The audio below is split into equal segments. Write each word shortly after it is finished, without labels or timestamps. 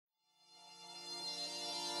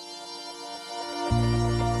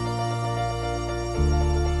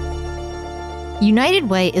United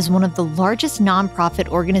Way is one of the largest nonprofit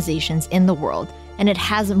organizations in the world, and it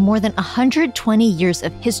has more than 120 years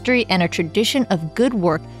of history and a tradition of good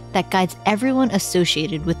work that guides everyone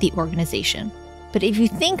associated with the organization. But if you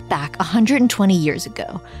think back 120 years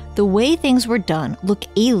ago, the way things were done look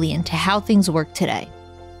alien to how things work today.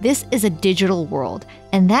 This is a digital world,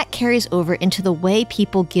 and that carries over into the way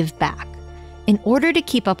people give back. In order to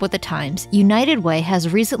keep up with the times, United Way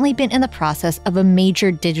has recently been in the process of a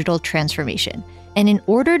major digital transformation. And in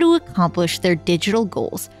order to accomplish their digital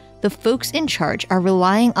goals, the folks in charge are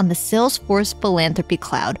relying on the Salesforce Philanthropy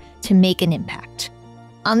Cloud to make an impact.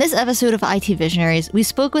 On this episode of IT Visionaries, we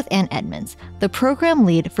spoke with Ann Edmonds, the program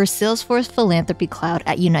lead for Salesforce Philanthropy Cloud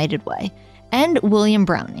at United Way, and William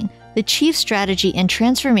Browning, the Chief Strategy and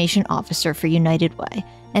Transformation Officer for United Way.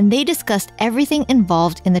 And they discussed everything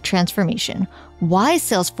involved in the transformation, why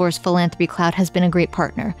Salesforce Philanthropy Cloud has been a great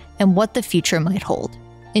partner, and what the future might hold.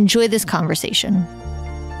 Enjoy this conversation.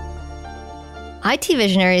 IT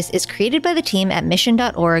Visionaries is created by the team at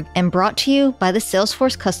mission.org and brought to you by the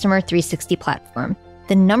Salesforce Customer 360 platform,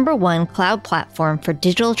 the #1 cloud platform for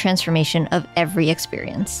digital transformation of every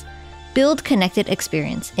experience. Build connected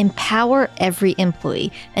experience, empower every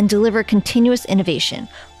employee, and deliver continuous innovation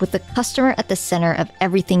with the customer at the center of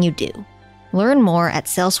everything you do. Learn more at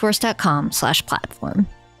salesforce.com/platform.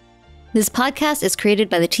 This podcast is created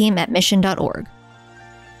by the team at mission.org.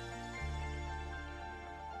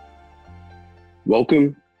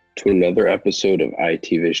 Welcome to another episode of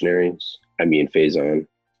IT Visionaries. I'm Ian Faison,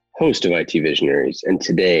 host of IT Visionaries, and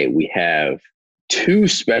today we have two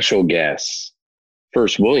special guests.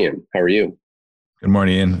 First, William, how are you? Good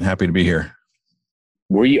morning, Ian. Happy to be here.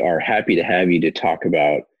 We are happy to have you to talk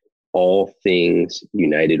about all things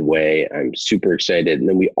United Way. I'm super excited. And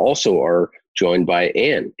then we also are joined by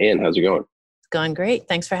Ann. Ann, how's it going? It's going great.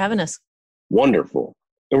 Thanks for having us. Wonderful.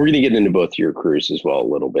 And we're going to get into both your careers as well a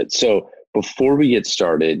little bit. So before we get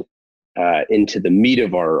started into the meat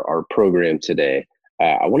of our program today,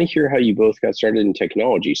 I want to hear how you both got started in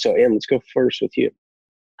technology. So Ann, let's go first with you.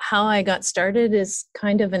 How I got started is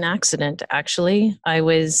kind of an accident, actually. I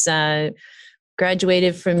was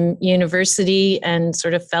graduated from university and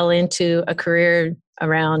sort of fell into a career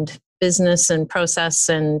around business and process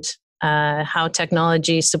and how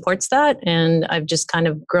technology supports that. And I've just kind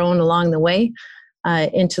of grown along the way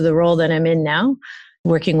into the role that I'm in now,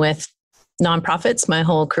 working with nonprofits my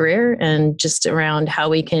whole career and just around how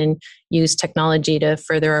we can use technology to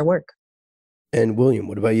further our work. And William,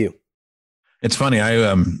 what about you? It's funny.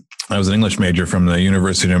 I was an English major from the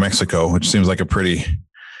University of New Mexico, which seems like a pretty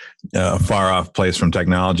far off place from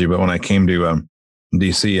technology. But when I came to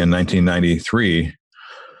DC in 1993,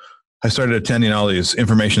 I started attending all these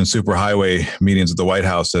information superhighway meetings at the White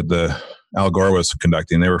House that Al Gore was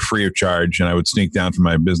conducting. They were free of charge, and I would sneak down from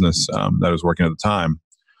my business that I was working at the time.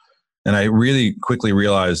 And I really quickly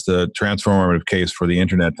realized the transformative case for the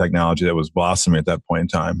internet technology that was blossoming at that point in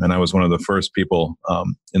time. And I was one of the first people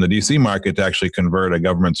in the DC market to actually convert a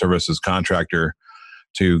government services contractor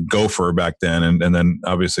to Gopher back then, and then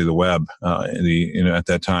obviously the web at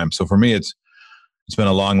that time. So for me, it's been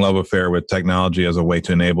a long love affair with technology as a way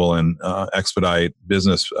to enable and expedite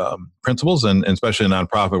business principles, and especially a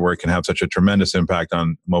nonprofit where it can have such a tremendous impact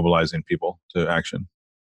on mobilizing people to action.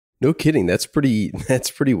 No kidding. That's pretty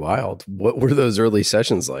wild. What were those early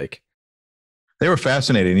sessions like? They were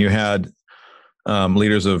fascinating. You had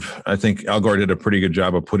leaders of, I think Al Gore did a pretty good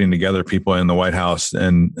job of putting together people in the White House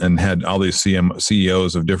and had all these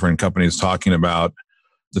CEOs of different companies talking about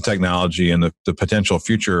the technology and the potential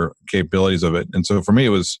future capabilities of it. And so for me, it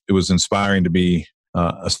was inspiring to be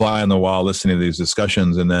a fly on the wall, listening to these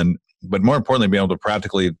discussions, but more importantly, being able to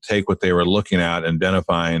practically take what they were looking at,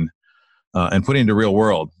 identifying, and putting into real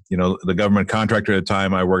world. You know, the government contractor at the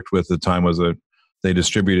time I worked with at the time they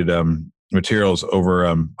distributed materials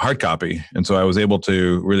over hard copy. And so I was able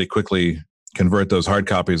to really quickly convert those hard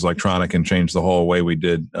copies electronic and change the whole way we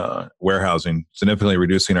did warehousing, significantly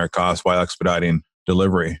reducing our costs while expediting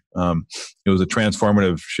delivery. It was a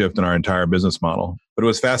transformative shift in our entire business model. But it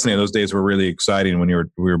was fascinating. Those days were really exciting when we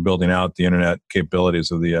were building out the internet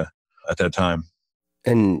capabilities of at that time.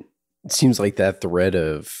 And it seems like that thread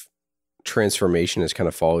of transformation has kind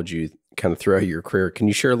of followed you kind of throughout your career. Can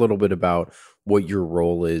you share a little bit about what your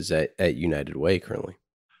role is at United Way currently?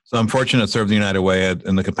 So I'm fortunate to serve the United Way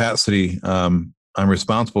in the capacity. I'm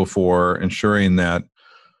responsible for ensuring that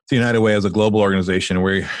the United Way as a global organization,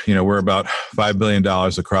 we're about $5 billion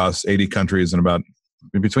across 80 countries and about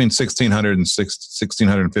between 1,600 and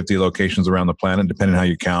 1,650 locations around the planet, depending on how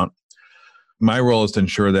you count. My role is to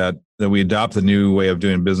ensure that we adopt the new way of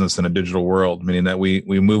doing business in a digital world, meaning that we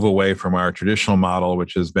move away from our traditional model,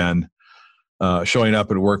 which has been showing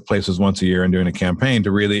up at workplaces once a year and doing a campaign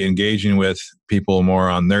to really engaging with people more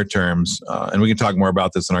on their terms. And we can talk more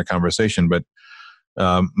about this in our conversation, but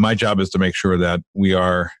my job is to make sure that we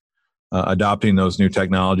are adopting those new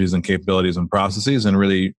technologies and capabilities and processes and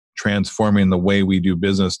really transforming the way we do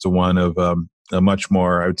business to one of a much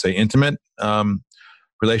more, I would say, intimate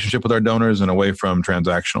relationship with our donors and away from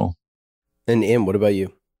transactional. And Ann, what about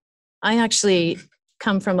you? I actually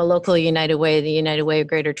come from a local United Way, the United Way of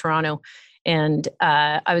Greater Toronto, and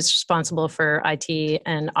I was responsible for IT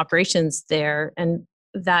and operations there. And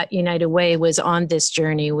that United Way was on this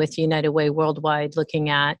journey with United Way Worldwide, looking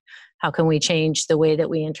at how can we change the way that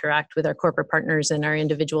we interact with our corporate partners and our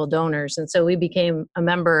individual donors. And so we became a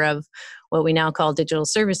member of what we now call digital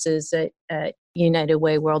services at United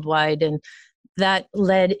Way Worldwide. And that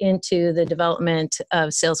led into the development of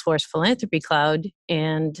Salesforce Philanthropy Cloud.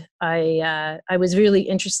 And I was really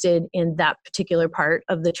interested in that particular part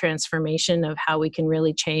of the transformation of how we can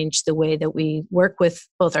really change the way that we work with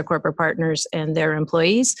both our corporate partners and their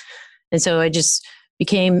employees. And so I just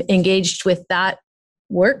became engaged with that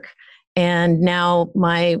work. And now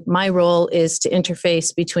my role is to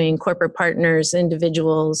interface between corporate partners,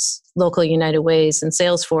 individuals, local United Ways, and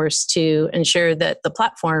Salesforce to ensure that the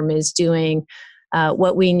platform is doing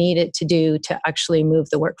what we need it to do to actually move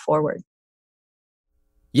the work forward.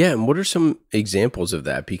 Yeah, and what are some examples of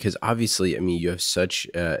that? Because obviously, I mean, you have such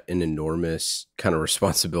an enormous kind of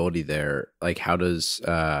responsibility there. Like, how does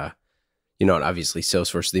and obviously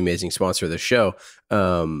Salesforce is the amazing sponsor of the show,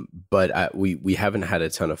 but we haven't had a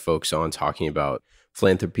ton of folks on talking about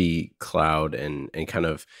Philanthropy Cloud and kind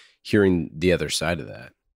of hearing the other side of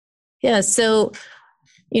that. Yeah, so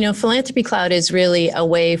Philanthropy Cloud is really a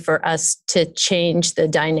way for us to change the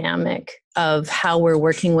dynamic of how we're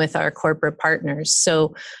working with our corporate partners.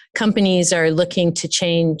 So companies are looking to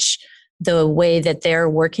change the way that they're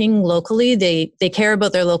working locally. They care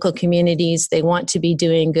about their local communities. They want to be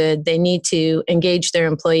doing good. They need to engage their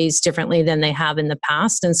employees differently than they have in the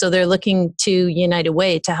past. And so they're looking to United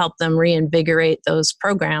Way to help them reinvigorate those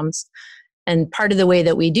programs. And part of the way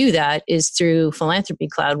that we do that is through Philanthropy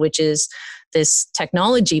Cloud, which is this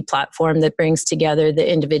technology platform that brings together the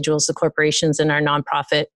individuals, the corporations, and our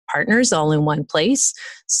nonprofit partners all in one place,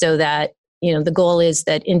 so that the goal is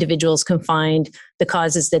that individuals can find the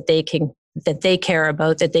causes that they care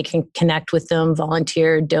about, that they can connect with them,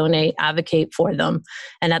 volunteer, donate, advocate for them.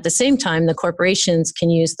 And at the same time, the corporations can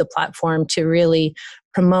use the platform to really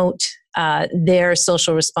promote their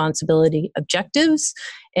social responsibility objectives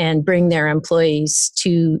and bring their employees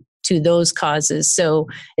to those causes. So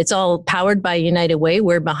it's all powered by United Way.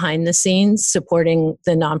 We're behind the scenes supporting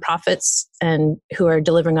the nonprofits and who are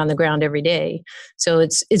delivering on the ground every day. So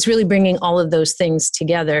it's really bringing all of those things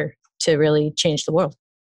together to really change the world.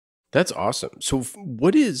 That's awesome. So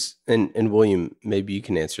what is, and William, maybe you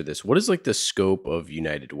can answer this. What is like the scope of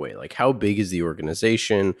United Way? Like, how big is the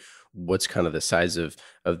organization? What's kind of the size of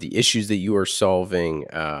the issues that you are solving?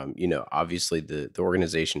 Obviously the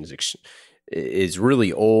organization is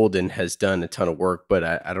really old and has done a ton of work, but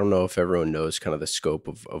I don't know if everyone knows kind of the scope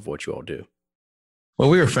of what you all do. Well,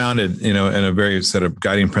 we were founded, in a very set of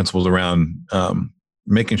guiding principles around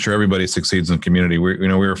making sure everybody succeeds in the community. We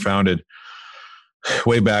were founded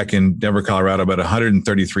way back in Denver, Colorado, about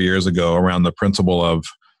 133 years ago, around the principle of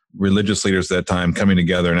religious leaders at that time coming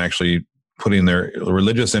together and actually putting their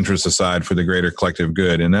religious interests aside for the greater collective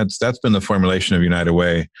good. And that's been the formulation of United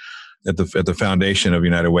Way. At the foundation of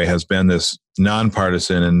United Way has been this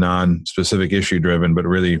nonpartisan and non-specific issue driven, but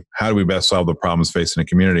really how do we best solve the problems facing the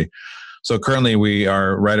community? So currently we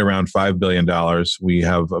are right around $5 billion. We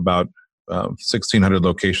have about 1,600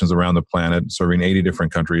 locations around the planet, serving 80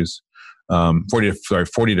 different countries, 40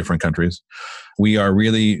 different countries. We are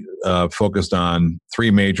really focused on three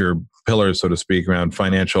major pillars, so to speak, around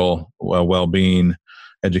financial well-being,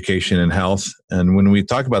 education, and health. And when we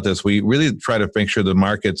talk about this, we really try to make sure the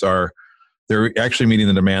markets they're actually meeting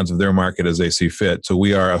the demands of their market as they see fit. So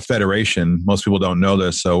we are a federation. Most people don't know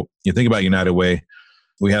this. So you think about United Way,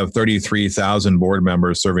 we have 33,000 board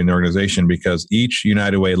members serving the organization because each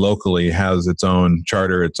United Way locally has its own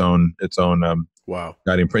charter, its own Wow.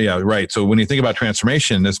 guiding. Yeah, right. So when you think about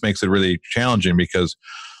transformation, this makes it really challenging because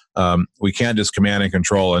we can't just command and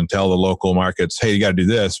control and tell the local markets, hey, you got to do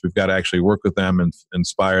this. We've got to actually work with them and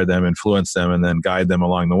inspire them, influence them, and then guide them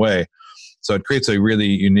along the way. So it creates a really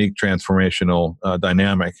unique transformational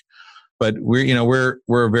dynamic. But we're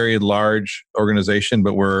a very large organization,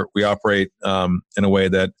 but we operate in a way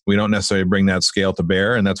that we don't necessarily bring that scale to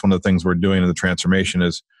bear. And that's one of the things we're doing in the transformation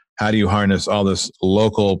is how do you harness all this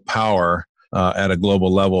local power at a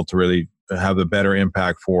global level to really have a better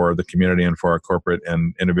impact for the community and for our corporate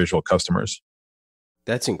and individual customers.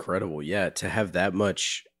 That's incredible. Yeah, to have that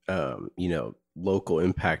much, local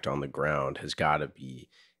impact on the ground has got to be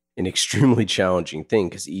an extremely challenging thing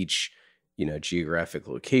because each, geographic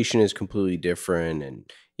location is completely different,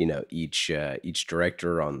 and each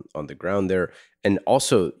director on the ground there, and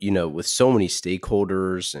also, with so many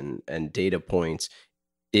stakeholders and data points,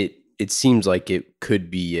 it seems like it could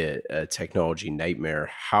be a technology nightmare.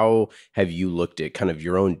 How have you looked at kind of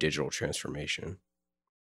your own digital transformation?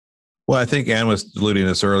 Well, I think Ann was alluding to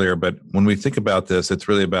this earlier, but when we think about this, it's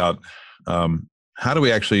really about how do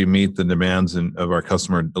we actually meet the demands of our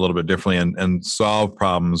customer a little bit differently and solve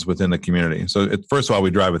problems within the community. So, first of all, we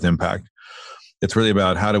drive with impact. It's really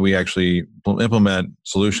about how do we actually implement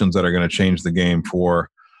solutions that are going to change the game for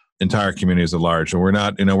entire communities at large. And we're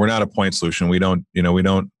not a point solution. We don't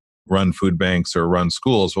run food banks or run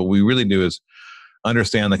schools. What we really do is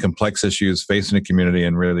understand the complex issues facing a community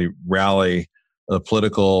and really rally the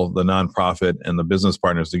political, the nonprofit, and the business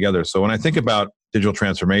partners together. So when I think about digital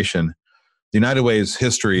transformation, the United Way's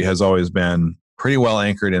history has always been pretty well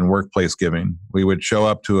anchored in workplace giving. We would show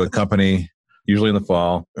up to a company, usually in the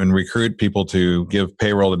fall, and recruit people to give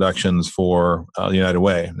payroll deductions for the United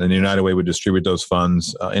Way. And the United Way would distribute those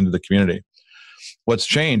funds into the community. What's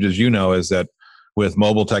changed, as you know, is that with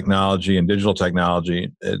mobile technology and digital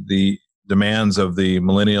technology, the demands of the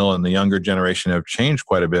millennial and the younger generation have changed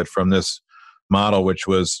quite a bit from this model, which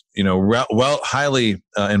was highly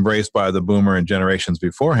embraced by the boomer and generations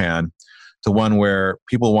beforehand, to one where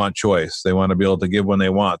people want choice. They want to be able to give when they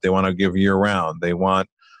want. They want to give year round. They want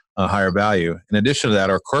a higher value. In addition to that,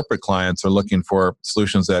 our corporate clients are looking for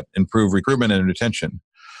solutions that improve recruitment and retention,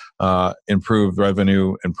 improve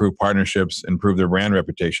revenue, improve partnerships, improve their brand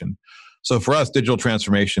reputation. So for us, digital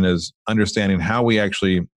transformation is understanding how we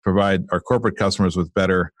actually provide our corporate customers with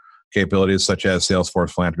better capabilities, such as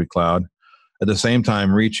Salesforce Philanthropy Cloud. At the same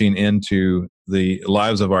time, reaching into the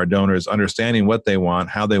lives of our donors, understanding what they want,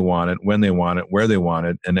 how they want it, when they want it, where they want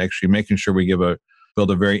it, and actually making sure we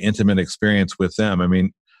build a very intimate experience with them. I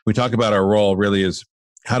mean, we talk about our role really is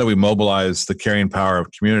how do we mobilize the carrying power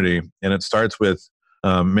of community? And it starts with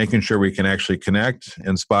making sure we can actually connect,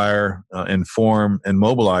 inspire, inform, and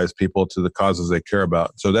mobilize people to the causes they care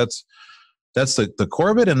about. So that's the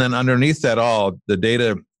core of it. And then underneath that all, the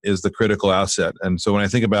data is the critical asset. And so when I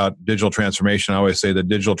think about digital transformation, I always say that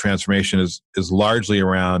digital transformation is largely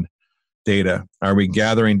around data. Are we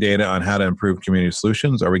gathering data on how to improve community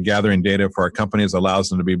solutions? Are we gathering data for our companies that allows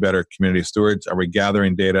them to be better community stewards? Are we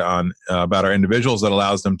gathering data on about our individuals that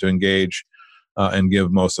allows them to engage and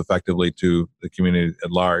give most effectively to the community at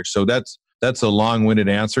large? So that's a long-winded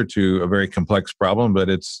answer to a very complex problem, but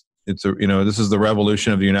this is the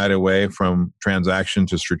revolution of the United Way from transaction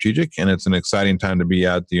to strategic, and it's an exciting time to be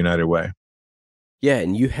at the United Way. Yeah,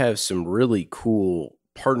 and you have some really cool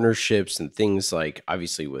partnerships and things like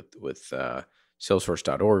obviously with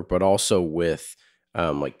Salesforce.org, but also with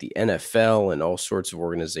like the NFL and all sorts of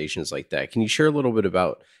organizations like that. Can you share a little bit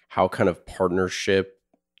about how kind of partnership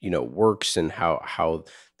works and how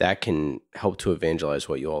that can help to evangelize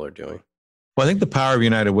what you all are doing? Well, I think the power of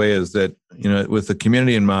United Way is that, with the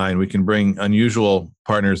community in mind, we can bring unusual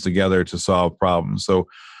partners together to solve problems. So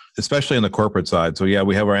especially on the corporate side. So yeah,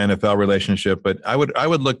 we have our NFL relationship, but I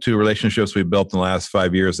would look to relationships we've built in the last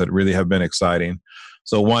 5 years that really have been exciting.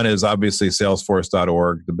 So one is obviously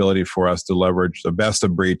Salesforce.org, the ability for us to leverage the best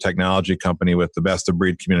of breed technology company with the best of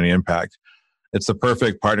breed community impact. It's the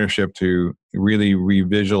perfect partnership to really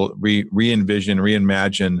re-envision,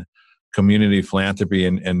 reimagine community philanthropy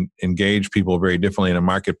and engage people very differently in a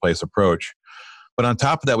marketplace approach. But on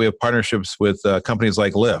top of that, we have partnerships with companies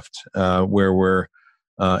like Lyft, where we're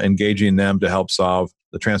engaging them to help solve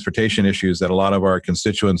the transportation issues that a lot of our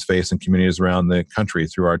constituents face in communities around the country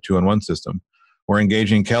through our 2-in-1 system. We're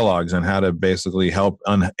engaging Kellogg's on how to basically help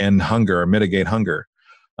end hunger or mitigate hunger.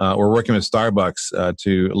 We're working with Starbucks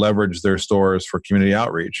to leverage their stores for community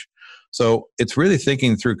outreach. So it's really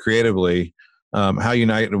thinking through creatively how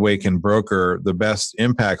United Way can broker the best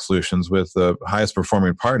impact solutions with the highest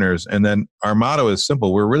performing partners. And then our motto is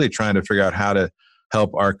simple. We're really trying to figure out how to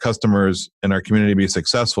help our customers and our community be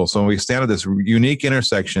successful. So we stand at this unique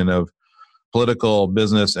intersection of political,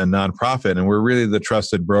 business, and nonprofit, and we're really the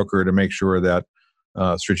trusted broker to make sure that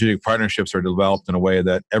strategic partnerships are developed in a way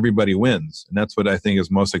that everybody wins. And that's what I think is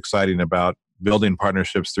most exciting about building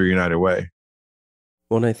partnerships through United Way.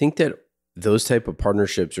 Well, and I think that those type of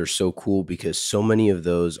partnerships are so cool because so many of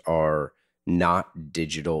those are not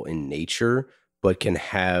digital in nature, but can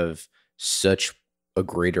have such a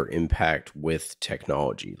greater impact with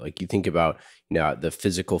technology. Like you think about, the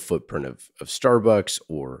physical footprint of Starbucks,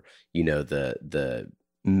 or, the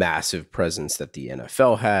massive presence that the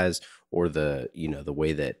NFL has, or the, the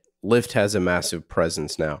way that Lyft has a massive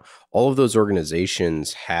presence now. All of those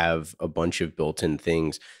organizations have a bunch of built-in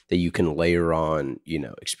things that you can layer on,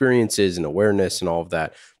 experiences and awareness and all of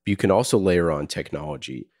that. But you can also layer on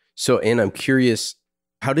technology. So, Ann, I'm curious,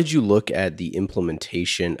 how did you look at the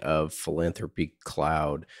implementation of Philanthropy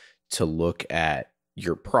Cloud to look at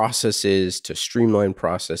your processes, to streamline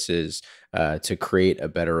processes, to create a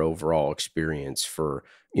better overall experience for,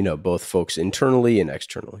 both folks internally and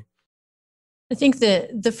externally? I think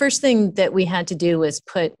the first thing that we had to do was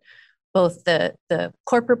put both the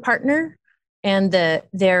corporate partner and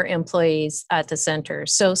their employees at the center.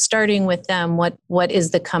 So starting with them, what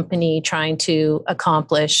is the company trying to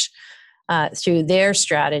accomplish through their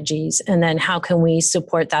strategies, and then how can we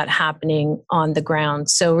support that happening on the ground?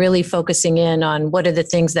 So really focusing in on what are the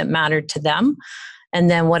things that matter to them, and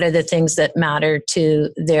then what are the things that matter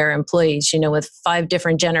to their employees. With 5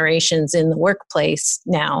 different generations in the workplace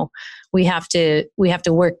now, we have to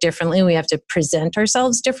work differently. We have to present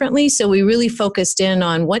ourselves differently. So we really focused in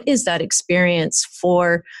on what is that experience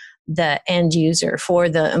for the end user, for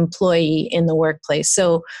the employee in the workplace.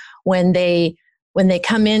 So when they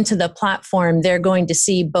come into the platform, they're going to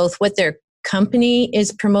see both what their company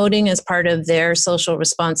is promoting as part of their social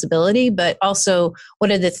responsibility, but also what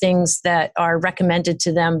are the things that are recommended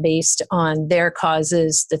to them based on their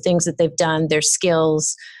causes, the things that they've done, their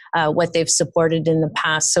skills, what they've supported in the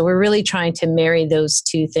past. So we're really trying to marry those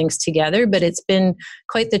two things together, but it's been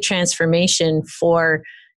quite the transformation for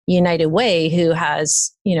United Way, who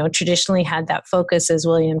has, traditionally had that focus, as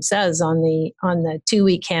William says, on the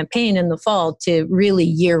 2-week campaign in the fall to really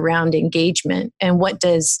year-round engagement. And what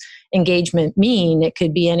does engagement mean? It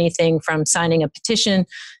could be anything from signing a petition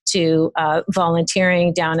to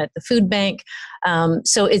volunteering down at the food bank.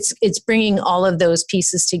 So it's bringing all of those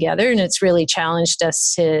pieces together, and it's really challenged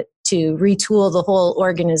us to retool the whole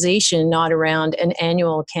organization, not around an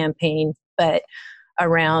annual campaign, but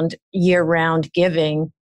around year-round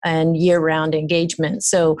giving and year-round engagement.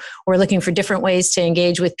 So we're looking for different ways to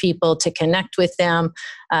engage with people, to connect with them.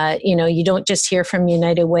 You don't just hear from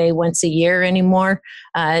United Way once a year anymore.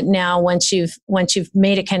 Now, once you've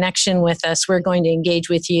made a connection with us, we're going to engage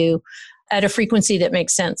with you at a frequency that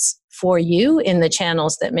makes sense for you in the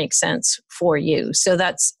channels that make sense for you. So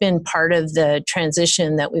that's been part of the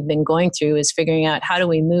transition that we've been going through, is figuring out how do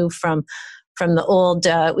we move from the old,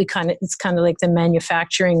 it's kind of like the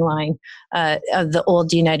manufacturing line of the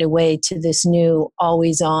old United Way to this new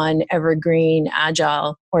always on, evergreen,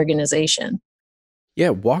 agile organization.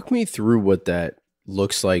 Yeah. Walk me through what that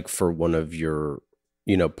looks like for one of your,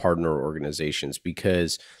 partner organizations,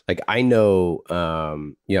 because I know,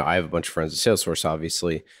 I have a bunch of friends at Salesforce,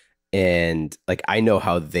 obviously. And I know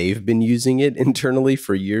how they've been using it internally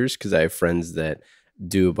for years, because I have friends that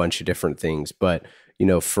do a bunch of different things. But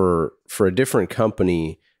for a different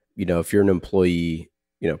company, if you're an employee,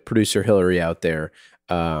 producer Hillary out there,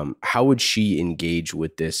 how would she engage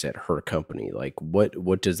with this at her company?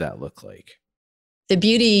 What does that look like? The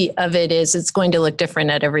beauty of it is it's going to look different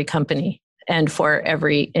at every company and for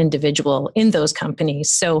every individual in those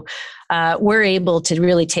companies. So we're able to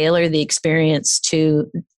really tailor the experience to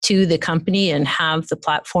the company and have the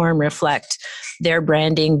platform reflect their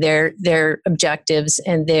branding, their objectives,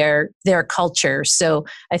 and their culture. So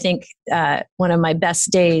I think one of my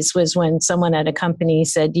best days was when someone at a company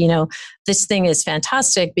said, this thing is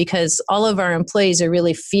fantastic because all of our employees are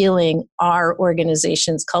really feeling our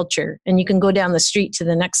organization's culture. And you can go down the street to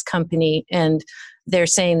the next company and they're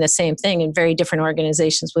saying the same thing in very different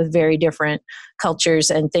organizations with very different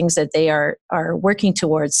cultures and things that they are working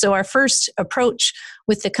towards. So our first approach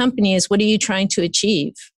with the company is, what are you trying to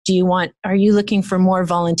achieve? Are you looking for more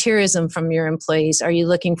volunteerism from your employees? Are you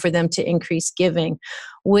looking for them to increase giving?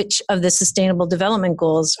 Which of the sustainable development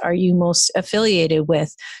goals are you most affiliated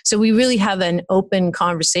with? So we really have an open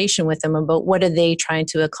conversation with them about what are they trying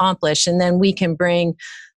to accomplish. And then we can bring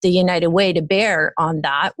the United Way to bear on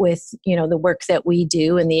that with, the work that we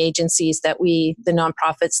do and the agencies the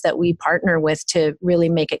nonprofits that we partner with to really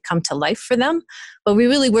make it come to life for them. But we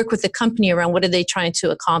really work with the company around what are they trying to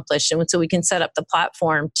accomplish. And so we can set up the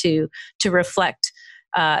platform to reflect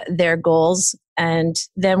their goals. And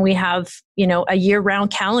then we have, a year-round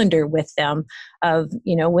calendar with them of,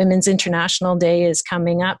 Women's International Day is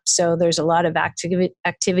coming up. So there's a lot of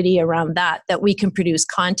activity around that we can produce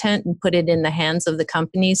content and put it in the hands of the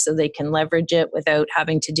company so they can leverage it without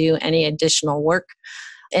having to do any additional work.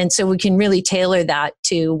 And so we can really tailor that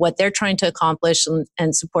to what they're trying to accomplish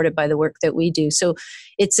and support it by the work that we do. So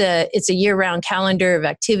it's a year-round calendar of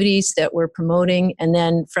activities that we're promoting. And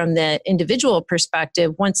then from the individual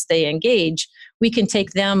perspective, once they engage, we can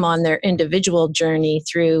take them on their individual journey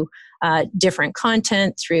through different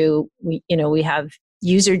content through, we have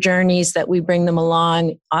user journeys that we bring them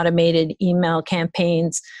along, automated email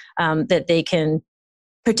campaigns that they can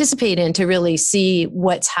participate in to really see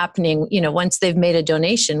what's happening. Once they've made a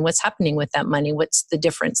donation, what's happening with that money? What's the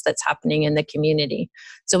difference that's happening in the community?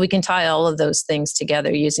 So we can tie all of those things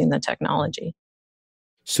together using the technology.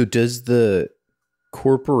 So does the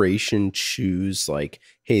corporation choose like,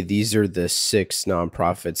 hey, these are the 6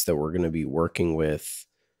 nonprofits that we're going to be working with?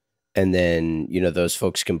 And then, those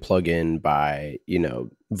folks can plug in by,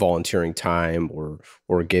 volunteering time or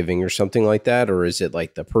giving or something like that? Or is it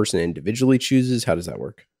like the person individually chooses? How does that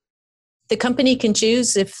work? The company can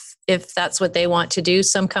choose if that's what they want to do.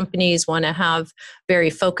 Some companies want to have very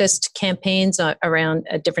focused campaigns around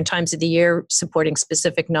at different times of the year supporting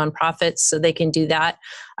specific nonprofits, so they can do that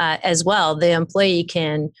as well. The employee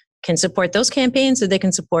can support those campaigns, or they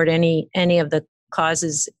can support any of the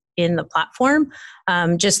causes in the platform.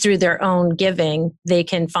 Just through their own giving, they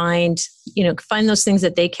can find those things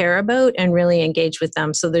that they care about and really engage with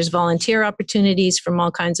them. So there's volunteer opportunities from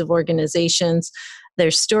all kinds of organizations.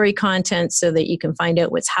 There's story content so that you can find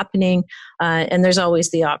out what's happening. And there's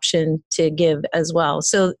always the option to give as well.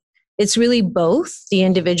 So it's really both. The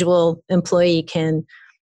individual employee can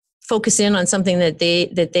focus in on something that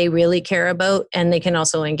they really care about, and they can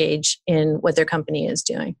also engage in what their company is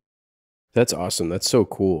doing. That's awesome. That's so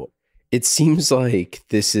cool. It seems like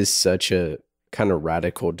this is such a kind of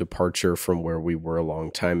radical departure from where we were a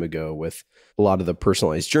long time ago with a lot of the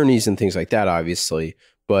personalized journeys and things like that, obviously.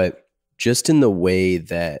 But just in the way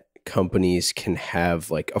that companies can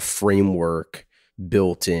have like a framework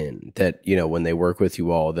built in that, when they work with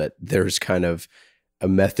you all, that there's kind of a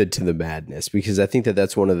method to the madness, because I think that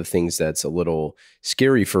that's one of the things that's a little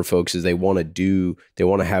scary for folks is they want to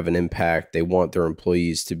have an impact. They want their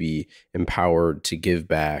employees to be empowered to give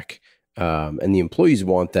back. And the employees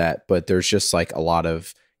want that, but there's just like a lot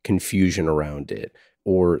of confusion around it,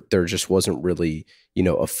 or there just wasn't really,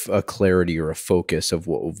 a clarity or a focus of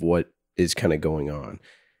what is kind of going on.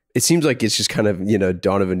 It seems like it's just kind of,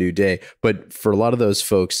 dawn of a new day. But for a lot of those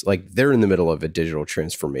folks, like they're in the middle of a digital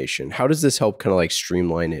transformation. How does this help kind of like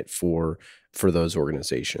streamline it for those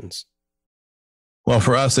organizations? Well,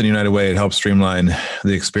 for us at United Way, it helps streamline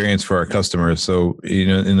the experience for our customers. So,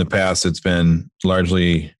 in the past, it's been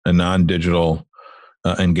largely a non-digital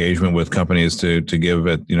engagement with companies to give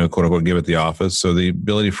at, quote unquote, give at the office. So the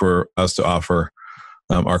ability for us to offer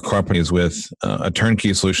our companies with a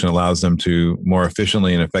turnkey solution allows them to more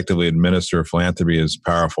efficiently and effectively administer philanthropy is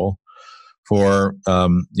powerful. For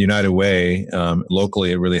United Way,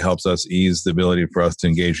 locally, it really helps us ease the ability for us to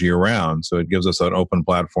engage year-round. So it gives us an open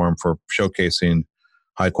platform for showcasing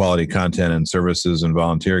high-quality content and services and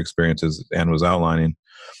volunteer experiences Ann was outlining.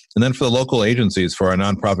 And then for the local agencies, for our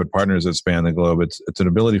nonprofit partners that span the globe, it's an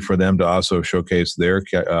ability for them to also showcase their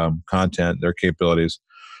content, their capabilities.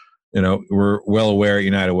 We're well aware at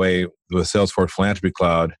United Way with Salesforce Philanthropy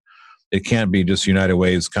Cloud, it can't be just United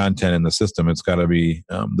Way's content in the system. It's got to be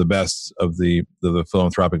the best of the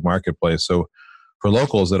philanthropic marketplace. So for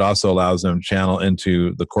locals, it also allows them to channel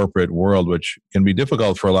into the corporate world, which can be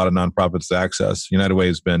difficult for a lot of nonprofits to access. United Way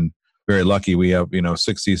has been very lucky. We have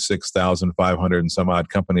 66,500 and some odd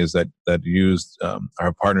companies that use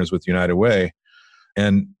our partners with United Way.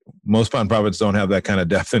 And most nonprofits don't have that kind of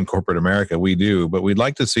depth in corporate America. We do, but we'd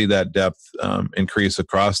like to see that depth increase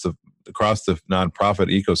across the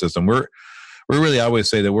nonprofit ecosystem. We really always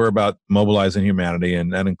say that we're about mobilizing humanity,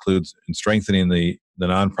 and that includes strengthening the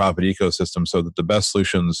nonprofit ecosystem so that the best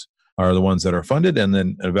solutions are the ones that are funded and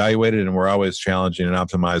then evaluated. And we're always challenging and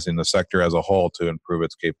optimizing the sector as a whole to improve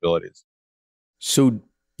its capabilities. So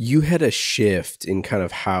you had a shift in kind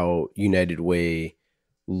of how United Way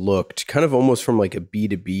looked, kind of almost from like a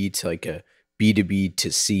B2B to like a B2B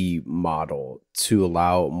to C model to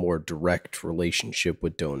allow a more direct relationship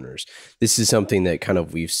with donors. This is something that kind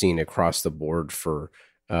of we've seen across the board for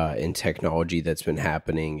in technology that's been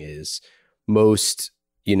happening is most,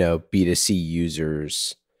 B2C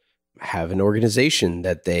users have an organization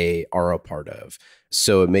that they are a part of.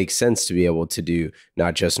 So it makes sense to be able to do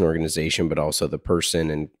not just an organization, but also the person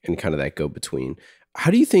and kind of that go between.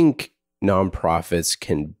 How do you think nonprofits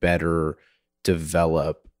can better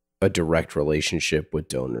develop a direct relationship with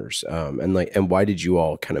donors? And why did you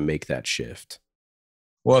all kind of make that shift?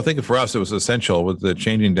 Well, I think for us, it was essential with the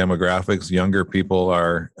changing demographics. Younger people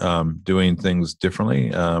are doing things differently.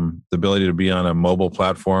 The ability to be on a mobile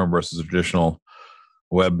platform versus a traditional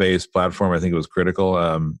web-based platform, I think it was critical.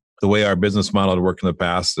 The way our business model had worked in the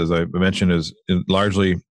past, as I mentioned, was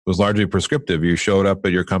largely prescriptive. You showed up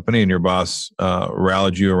at your company and your boss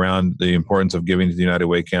rallied you around the importance of giving to the United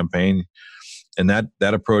Way campaign. And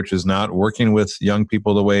that approach is not working with young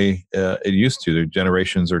people the way it used to. The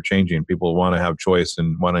generations are changing. People want to have choice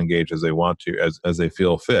and want to engage as they want to, as they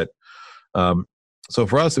feel fit. So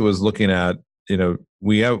for us, it was looking at,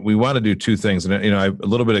 we want to do two things. And, a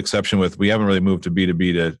little bit of exception with, we haven't really moved to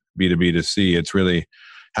B2B to B2B to C. It's really,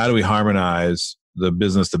 how do we harmonize the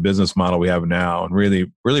business to business model we have now and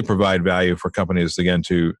really provide value for companies, again,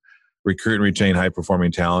 to recruit and retain high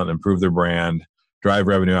performing talent, improve their brand, drive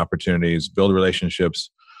revenue opportunities, build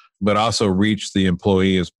relationships, but also reach the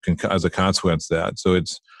employees as a consequence of that. So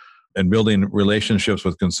it's, and building relationships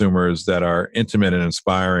with consumers that are intimate and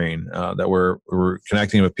inspiring, that we're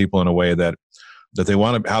connecting with people in a way that they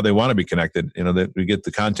want to, how they want to be connected, that we get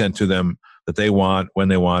the content to them that they want, when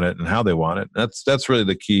they want it, and how they want it. That's really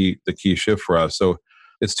the key shift for us. So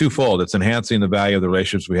it's twofold. It's enhancing the value of the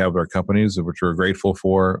relationships we have with our companies, which we're grateful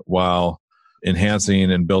for, while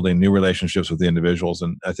enhancing and building new relationships with the individuals.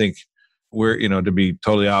 And I think we're, to be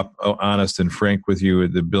totally honest and frank with you,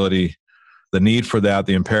 the need for that,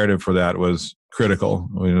 the imperative for that was critical.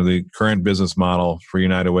 The current business model for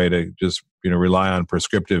United Way to just, rely on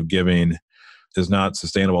prescriptive giving is not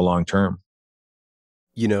sustainable long term.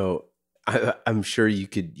 I'm sure you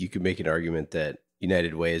could make an argument that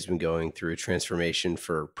United Way has been going through a transformation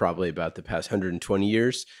for probably about the past 120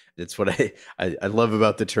 years. That's what I love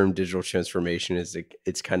about the term digital transformation, is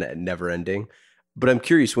it's kind of never ending. But I'm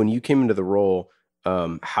curious, when you came into the role,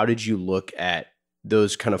 how did you look at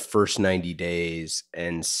those kind of first 90 days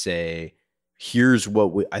and say, here's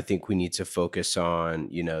what I think we need to focus on,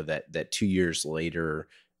 that 2 years later,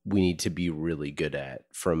 we need to be really good at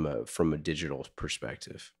from a digital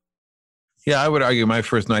perspective? Yeah, I would argue my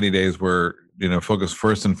first 90 days were, focused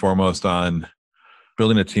first and foremost on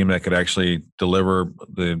building a team that could actually deliver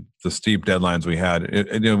the steep deadlines we had.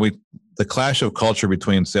 The clash of culture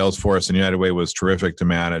between Salesforce and United Way was terrific to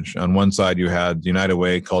manage. On one side, you had the United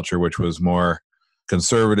Way culture, which was more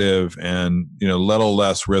conservative and, little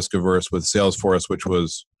less risk averse, with Salesforce, which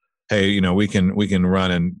was, hey, we can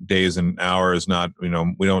run in days and hours, not, we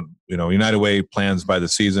don't, United Way plans by the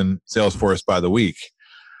season, Salesforce by the week.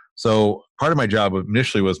 So part of my job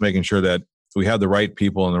initially was making sure that we had the right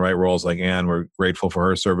people in the right roles, like Ann. We're grateful for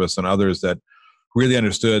her service, and others that really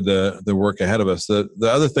understood the work ahead of us. The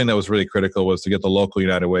other thing that was really critical was to get the local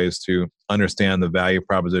United Ways to understand the value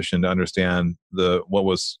proposition, to understand what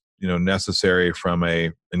was necessary from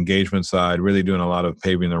a engagement side, really doing a lot of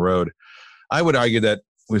paving the road. I would argue that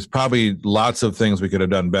there's probably lots of things we could have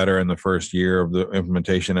done better in the first year of the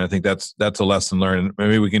implementation. And I think that's a lesson learned.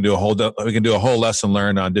 Maybe we can do a whole lesson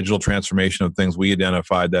learned on digital transformation of things we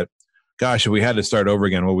identified that, gosh, if we had to start over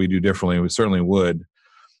again, what we do differently, we certainly would.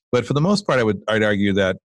 But for the most part, I'd argue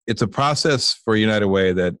that it's a process for United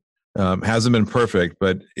Way that hasn't been perfect,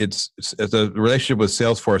 but the relationship with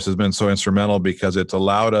Salesforce has been so instrumental because it's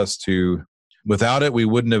allowed us to. Without it, we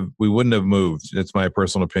wouldn't have moved. It's my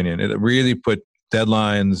personal opinion. It really put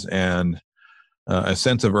deadlines and a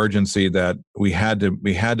sense of urgency that we had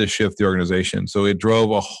to shift the organization. So it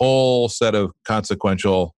drove a whole set of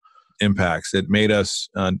consequential impacts. It made us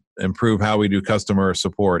improve how we do customer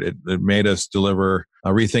support. It made us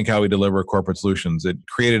rethink how we deliver corporate solutions. It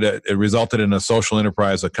resulted in a social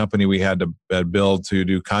enterprise, a company we had to build to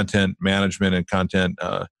do content management and content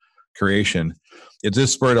creation. It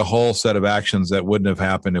just spurred a whole set of actions that wouldn't have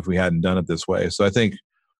happened if we hadn't done it this way. So I think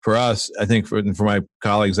for us, for my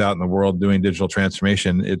colleagues out in the world doing digital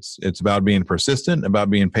transformation, it's about being persistent, about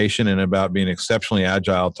being patient, and about being exceptionally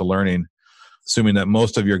agile to learning, assuming that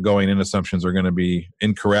most of your going in assumptions are going to be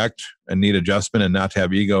incorrect and need adjustment, and not to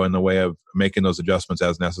have ego in the way of making those adjustments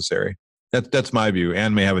as necessary. That's my view.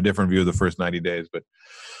 Ann may have a different view of the first 90 days, but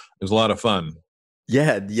it was a lot of fun.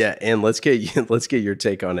 Yeah. And let's get your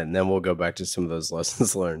take on it, and then we'll go back to some of those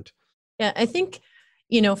lessons learned. Yeah, I think,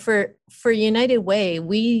 for United Way,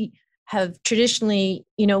 we have traditionally,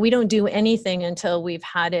 we don't do anything until we've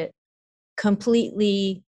had it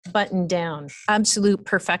completely buttoned down, absolute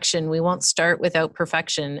perfection. We won't start without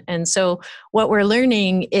perfection. And so what we're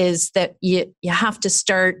learning is that you have to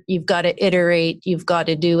start, you've got to iterate, you've got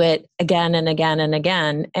to do it again and again and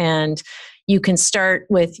again. And you can start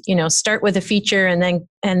with a feature and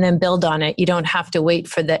then build on it. You don't have to wait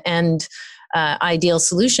for the end ideal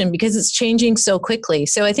solution because it's changing so quickly.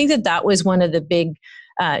 So I think that was one of the big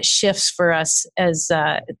shifts for us as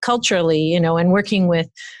culturally, and working with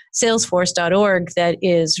Salesforce.org that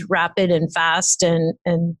is rapid and fast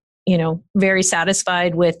and very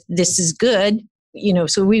satisfied with this is good.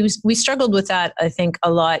 So we struggled with that, I think,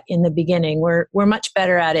 a lot in the beginning. We're much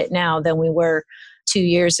better at it now than we were 2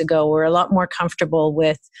 years ago. We're a lot more comfortable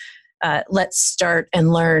with let's start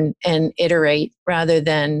and learn and iterate rather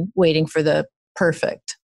than waiting for the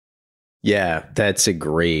perfect. Yeah, that's a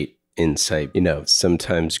great insight.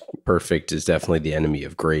 Sometimes perfect is definitely the enemy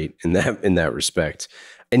of great in that respect.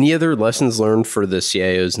 Any other lessons learned for the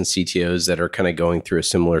CIOs and CTOs that are kind of going through a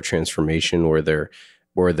similar transformation where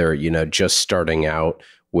they're just starting out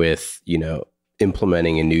with,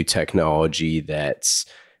 implementing a new technology that's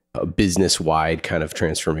a business-wide kind of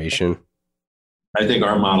transformation? I think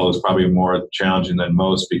our model is probably more challenging than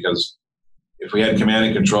most, because if we had command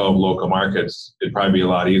and control of local markets, it'd probably be a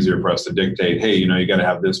lot easier for us to dictate, hey, you got to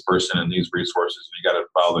have this person and these resources, and you got to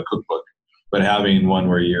follow the cookbook. But having one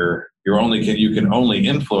where you can only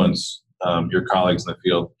influence your colleagues in the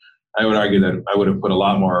field, I would argue that I would have put a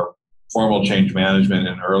lot more formal change management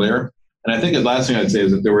in earlier. And I think the last thing I'd say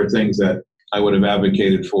is that there were things that I would have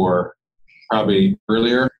advocated for probably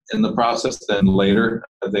earlier in the process than later.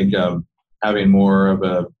 I think having more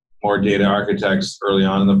data architects early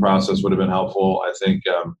on in the process would have been helpful. I think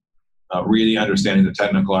really understanding the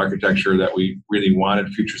technical architecture that we really wanted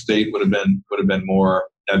future state would have been more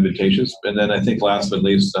advantageous. And then I think last but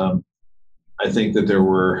least, I think that there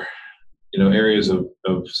were areas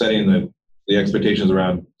of setting the expectations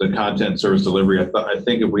around the content service delivery. I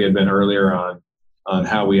think if we had been earlier on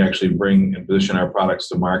how we actually bring and position our products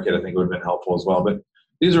to market, I think it would have been helpful as well. But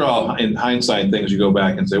these are all, in hindsight, things you go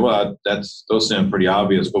back and say, well, those sound pretty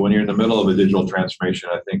obvious. But when you're in the middle of a digital transformation,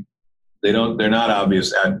 I think they're not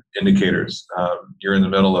obvious indicators. You're in the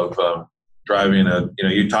middle of driving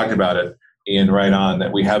you talked about it, Ian, right on,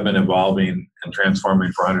 that we have been evolving and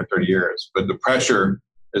transforming for 130 years. But the pressure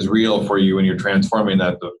is real for you when you're transforming,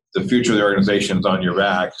 that the future of the organization is on your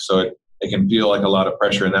back. So it can feel like a lot of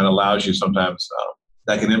pressure, and that allows you sometimes,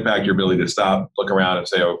 that can impact your ability to stop, look around and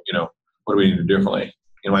say, what do we need to do differently?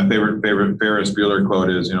 My favorite Ferris Bueller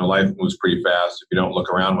quote is, life moves pretty fast. If you don't look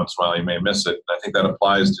around once in a while, you may miss it. And I think that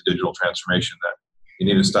applies to digital transformation, that you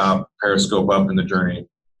need to stop, periscope up in the journey,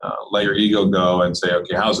 let your ego go and say,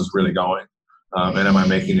 okay, how's this really going? And am I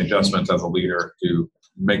making adjustments as a leader to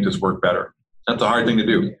make this work better? That's a hard thing to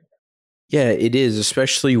do. Yeah, it is,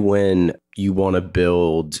 especially when you want to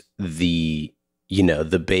build the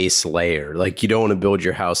base layer. Like, you don't want to build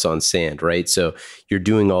your house on sand, right? So you're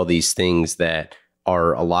doing all these things that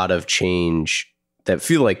are a lot of change that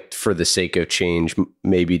feel like for the sake of change,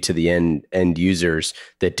 maybe to the end users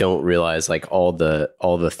that don't realize like all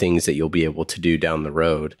the things that you'll be able to do down the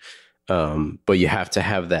road. But you have to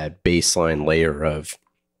have that baseline layer of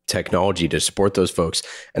technology to support those folks.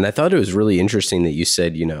 And I thought it was really interesting that you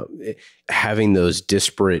said, having those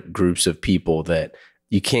disparate groups of people that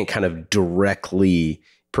you can't kind of directly,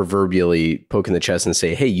 proverbially poke in the chest and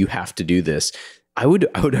say, hey, you have to do this. I would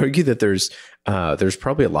argue that there's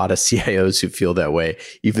probably a lot of CIOs who feel that way,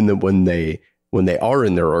 even though when they are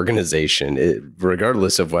in their organization,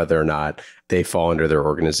 regardless of whether or not they fall under their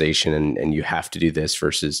organization, and you have to do this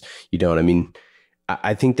versus you don't. I mean,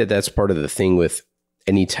 I think that that's part of the thing with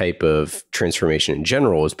any type of transformation in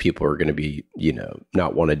general, is people are going to be,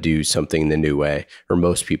 not want to do something the new way, or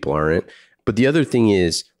most people aren't. But the other thing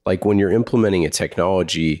is, like, when you're implementing a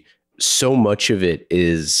technology, so much of it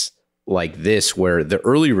is like this, where the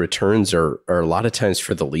early returns are a lot of times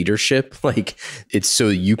for the leadership. Like, it's so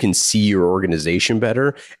you can see your organization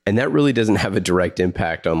better. And that really doesn't have a direct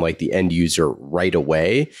impact on like the end user right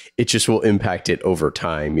away. It just will impact it over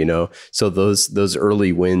time, So those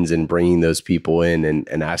early wins and bringing those people in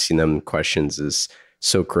and asking them questions is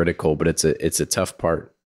so critical, but it's a tough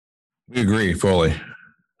part. We agree fully.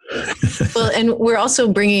 Well, and we're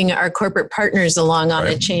also bringing our corporate partners along on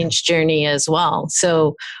a change journey as well.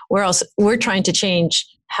 So we're trying to change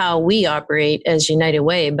how we operate as United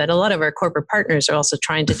Way, but a lot of our corporate partners are also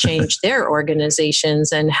trying to change their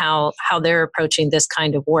organizations and how they're approaching this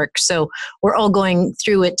kind of work. So we're all going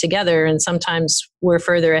through it together, and sometimes we're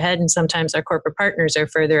further ahead, and sometimes our corporate partners are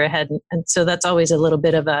further ahead, and so that's always a little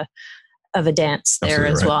bit of a dance there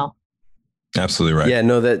as well. Absolutely right. Yeah,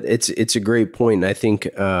 no, that it's a great point. And I think,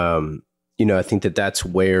 I think that's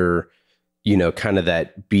where, kind of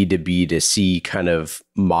that B2B to C kind of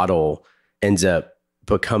model ends up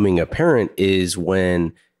becoming apparent, is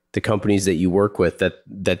when the companies that you work with,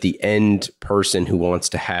 that the end person who wants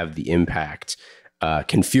to have the impact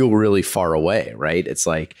can feel really far away, right? It's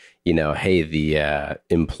like, hey, the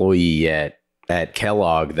employee at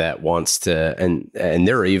Kellogg that wants to, and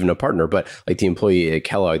they're even a partner, but like the employee at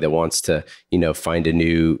Kellogg that wants to, find a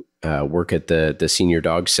new work at the senior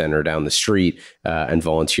dog center down the street and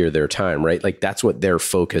volunteer their time, right? Like, that's what they're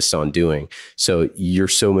focused on doing. So you're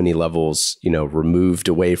so many levels, removed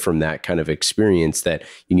away from that kind of experience, that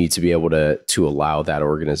you need to be able to allow that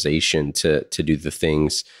organization to do the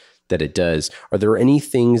things that it does. Are there any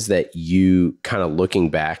things that you kind of looking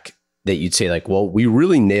back that you'd say like, well, we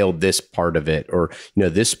really nailed this part of it, or,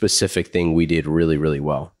 this specific thing we did really, really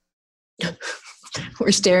well?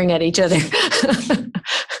 We're staring at each other.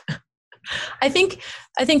 I think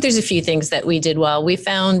there's a few things that we did well. We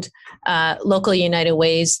found local United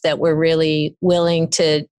Ways that were really willing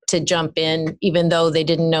to jump in, even though they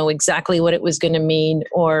didn't know exactly what it was going to mean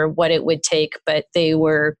or what it would take, but they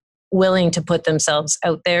were willing to put themselves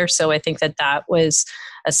out there. So I think that was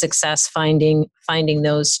a success, finding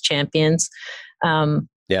those champions. Yeah,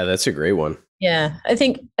 that's a great one. Yeah, I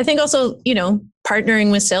think also,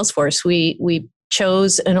 partnering with Salesforce, we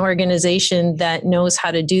chose an organization that knows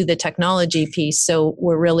how to do the technology piece. So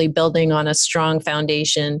we're really building on a strong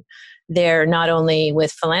foundation there, not only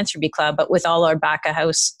with Philanthropy Cloud, but with all our back of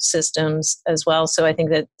house systems as well. So I think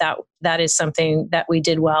that is something that we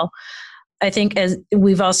did well. I think as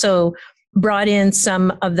we've also brought in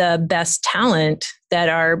some of the best talent that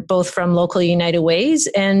are both from local United Ways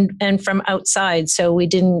and from outside. So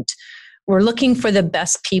we're looking for the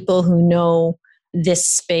best people who know this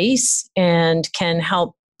space and can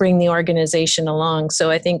help bring the organization along.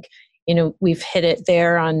 So I think, we've hit it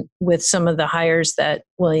there with some of the hires that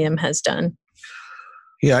William has done.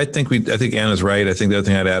 Yeah, I think Ann is right. I think the other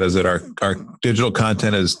thing I'd add is that our digital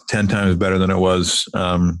content is 10 times better than it was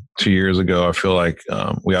 2 years ago. I feel like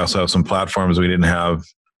we also have some platforms we didn't have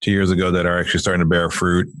 2 years ago that are actually starting to bear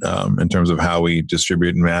fruit in terms of how we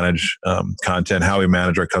distribute and manage content, how we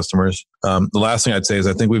manage our customers. The last thing I'd say is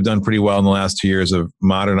I think we've done pretty well in the last 2 years of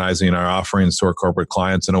modernizing our offerings to our corporate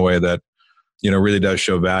clients in a way that really does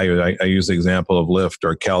show value. I use the example of Lyft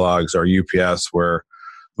or Kellogg's or UPS, where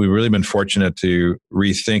we've really been fortunate to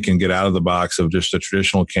rethink and get out of the box of just a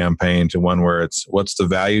traditional campaign to one where it's what's the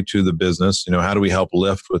value to the business? How do we help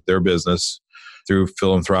Lyft with their business through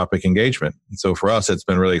philanthropic engagement? And so for us, it's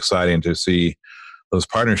been really exciting to see those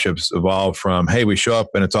partnerships evolve from, hey, we show up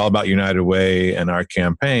and it's all about United Way and our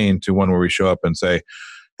campaign, to one where we show up and say,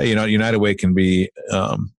 hey, United Way can be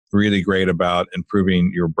really great about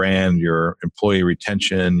improving your brand, your employee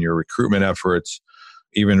retention, your recruitment efforts,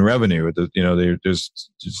 even revenue. There's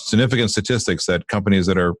significant statistics that companies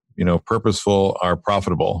that are purposeful are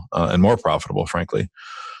profitable and more profitable, frankly.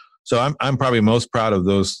 So I'm probably most proud of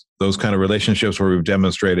those kind of relationships where we've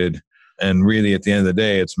demonstrated, and really at the end of the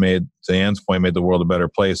day, it's made, to Ann's point, made the world a better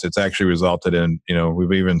place. It's actually resulted in,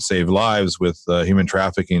 we've even saved lives with the Human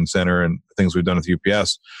Trafficking Center and things we've done with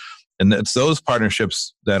UPS. And it's those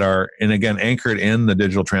partnerships that are, and again, anchored in the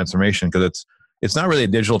digital transformation, because it's not really a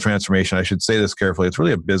digital transformation. I should say this carefully. It's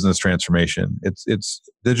really a business transformation. It's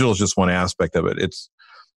digital is just one aspect of it.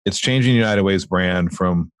 It's changing United Way's brand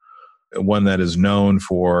from one that is known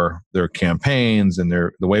for their campaigns and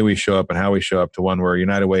the way we show up and how we show up, to one where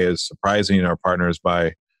United Way is surprising our partners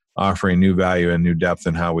by offering new value and new depth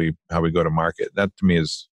in how we go to market. That to me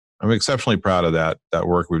I'm exceptionally proud of that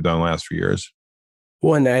work we've done the last few years.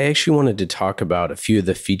 Well, and I actually wanted to talk about a few of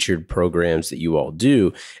the featured programs that you all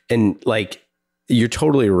do. And you're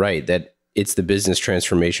totally right that it's the business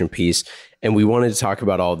transformation piece. And we wanted to talk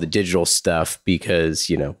about all the digital stuff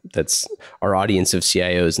because, that's our audience of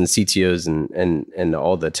CIOs and CTOs and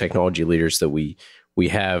all the technology leaders that we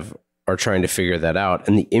have are trying to figure that out.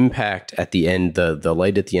 And the impact at the end, the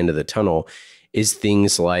light at the end of the tunnel is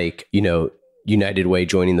things like, United Way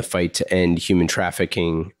joining the fight to end human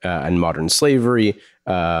trafficking and modern slavery,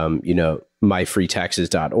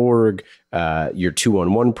 myfreetaxes.org, your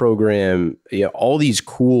 211 program, all these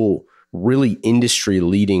cool, really industry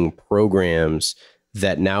leading programs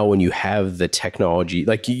that now when you have the technology,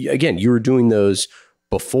 you were doing those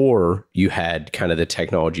before you had kind of the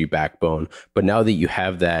technology backbone, but now that you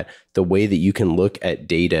have that, the way that you can look at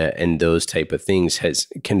data and those type of things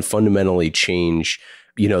can fundamentally change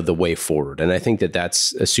the way forward. And I think that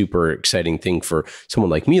that's a super exciting thing for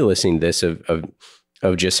someone like me listening to this of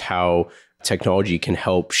just how technology can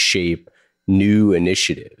help shape new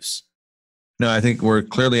initiatives. No, I think we're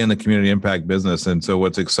clearly in the community impact business. And so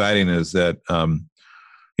what's exciting is that,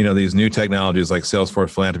 these new technologies like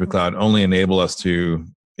Salesforce Philanthropy Cloud only enable us to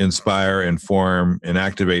inspire, inform, and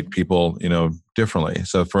activate people, differently.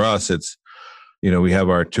 So for us, it's, we have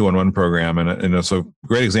our 211 program, and so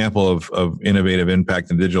great example of innovative impact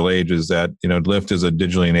in the digital age is that, Lyft is a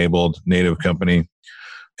digitally enabled native company,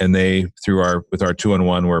 and they, with our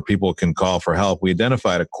 211, where people can call for help, we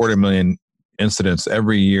identified 250,000 incidents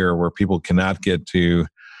every year where people cannot get to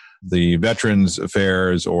the veterans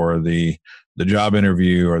affairs or the job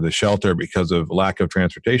interview or the shelter because of lack of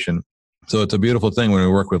transportation. So it's a beautiful thing when we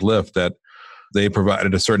work with Lyft that they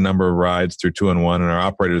provided a certain number of rides through 211, and our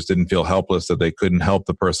operators didn't feel helpless that they couldn't help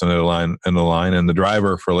the person in the line. And the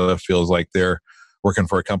driver for Lyft feels like they're working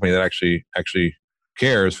for a company that actually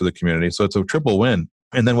cares for the community. So it's a triple win.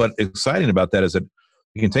 And then what's exciting about that is that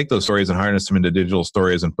you can take those stories and harness them into digital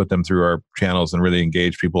stories and put them through our channels and really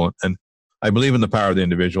engage people. And I believe in the power of the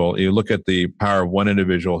individual. You look at the power of one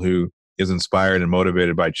individual who is inspired and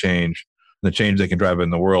motivated by change, and the change they can drive in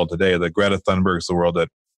the world today. The Greta Thunbergs of the world that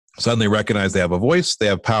suddenly recognize they have a voice, they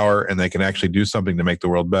have power, and they can actually do something to make the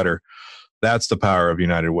world better. That's the power of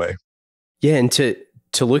United Way. Yeah, and to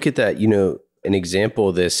look at that, an example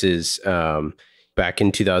of this is back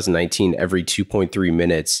in 2019, every 2.3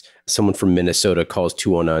 minutes, someone from Minnesota calls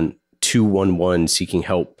 211 seeking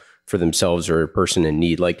help for themselves or a person in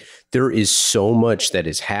need. Like, there is so much that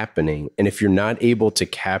is happening. And if you're not able to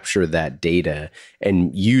capture that data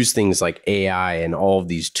and use things like AI and all of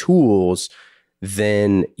these tools,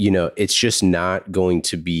 then, it's just not going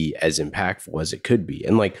to be as impactful as it could be.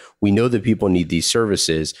 And like, we know that people need these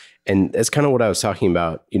services. And that's kind of what I was talking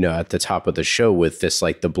about, at the top of the show with this,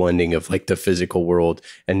 like the blending of like the physical world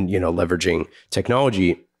and, leveraging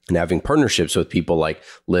technology and having partnerships with people like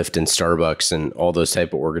Lyft and Starbucks and all those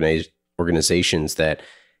type of organizations that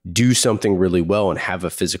do something really well and have a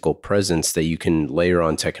physical presence that you can layer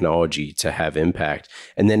on technology to have impact.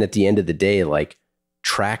 And then at the end of the day, like,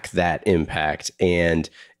 track that impact. And,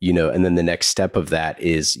 and then the next step of that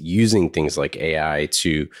is using things like AI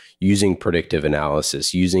to using predictive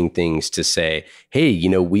analysis, using things to say, hey,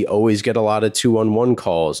 we always get a lot of 211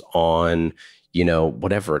 calls on,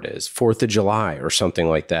 whatever it is, 4th of July or something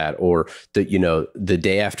like that, or the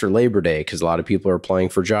day after Labor Day, because a lot of people are applying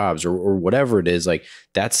for jobs or whatever it is. Like,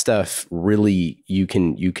 that stuff really, you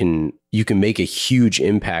can make a huge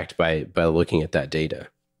impact by looking at that data.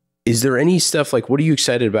 Is there any stuff like, what are you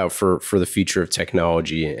excited about for the future of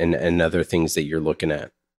technology and other things that you're looking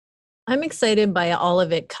at? I'm excited by all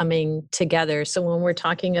of it coming together. So when we're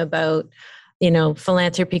talking about,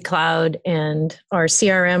 Philanthropy Cloud and our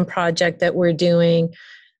CRM project that we're doing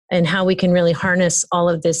and how we can really harness all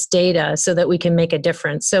of this data so that we can make a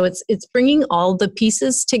difference. So it's bringing all the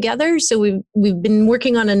pieces together. So we've been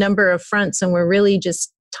working on a number of fronts, and we're really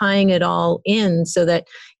just tying it all in so that,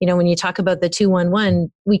 when you talk about the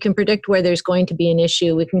 211, we can predict where there's going to be an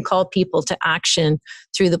issue. We can call people to action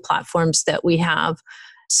through the platforms that we have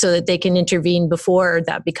so that they can intervene before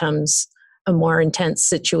that becomes a more intense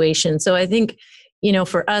situation. So I think,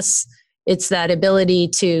 for us, it's that ability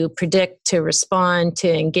to predict, to respond,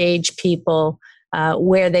 to engage people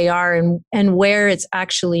where they are and where it's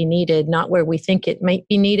actually needed, not where we think it might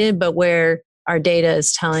be needed, but where our data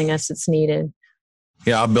is telling us it's needed.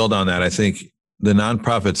 Yeah, I'll build on that. I think the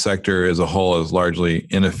nonprofit sector as a whole is largely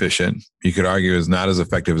inefficient. You could argue is not as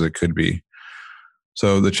effective as it could be.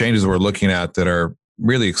 So the changes we're looking at that are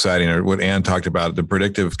really exciting are what Ann talked about, the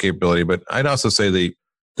predictive capability, but I'd also say the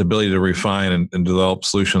ability to refine and develop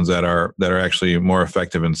solutions that are actually more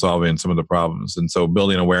effective in solving some of the problems. And so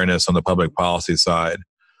building awareness on the public policy side,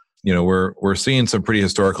 we're seeing some pretty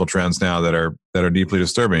historical trends now that are deeply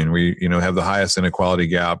disturbing. We, have the highest inequality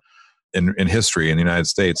gap in history in the United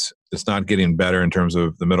States. It's not getting better in terms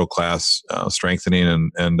of the middle class strengthening,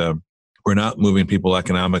 and we're not moving people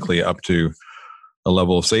economically up to a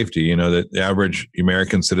level of safety. The average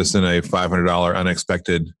American citizen, a $500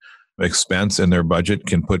 unexpected expense in their budget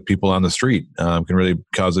can put people on the street, can really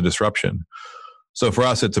cause a disruption. So for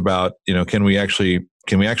us, it's about, can we actually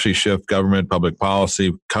shift government, public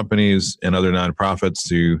policy, companies, and other nonprofits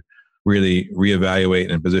to really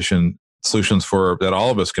reevaluate and position solutions for that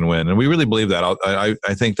all of us can win. And we really believe that.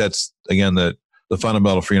 I think that's, again, the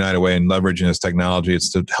fundamental for United Way and leveraging this technology.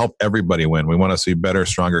 It's to help everybody win. We want to see better,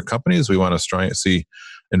 stronger companies. We want to see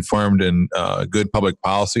informed and good public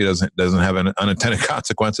policy doesn't have unintended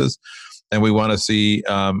consequences. And we want to see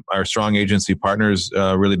our strong agency partners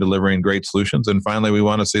really delivering great solutions. And finally, we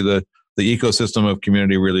want to see the ecosystem of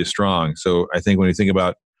community really strong. So I think when you think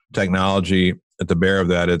about technology at the bear of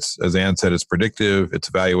that, it's, as Ann said, it's predictive, it's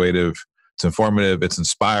evaluative, it's informative, it's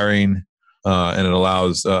inspiring, and it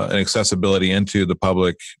allows an accessibility into the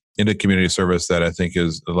public, into community service that I think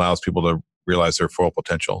allows people to realize their full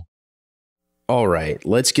potential. All right,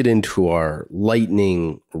 let's get into our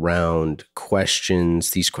lightning round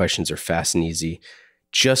questions. These questions are fast and easy.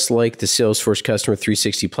 Just like the Salesforce Customer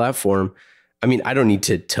 360 platform, I mean, I don't need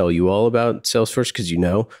to tell you all about Salesforce because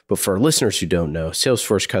but for our listeners who don't know,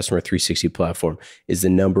 Salesforce Customer 360 platform is the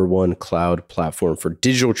 #1 cloud platform for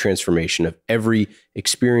digital transformation of every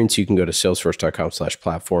experience. You can go to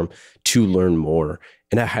salesforce.com/platform to learn more.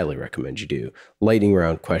 And I highly recommend you do. Lightning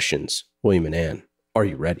round questions. William and Ann, are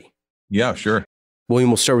you ready? Yeah, sure.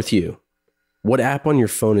 William, we'll start with you. What app on your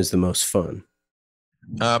phone is the most fun?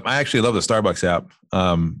 I actually love the Starbucks app.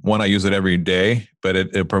 One, I use it every day, but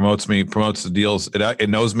it promotes the deals. It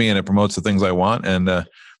knows me and it promotes the things I want. And the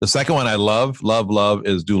second one I love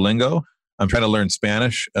is Duolingo. I'm trying to learn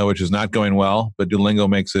Spanish, which is not going well, but Duolingo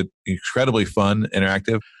makes it incredibly fun,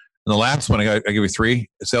 interactive. And the last one, I give you three.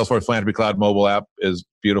 Salesforce Philanthropy Cloud mobile app is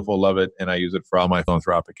beautiful. Love it. And I use it for all my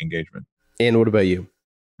philanthropic engagement. And what about you?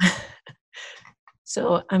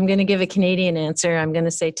 So I'm going to give a Canadian answer. I'm going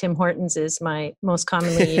to say Tim Hortons is my most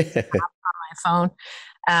commonly used app on my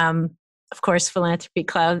phone. Of course, Philanthropy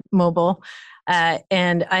Cloud mobile.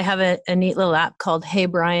 And I have a neat little app called Hey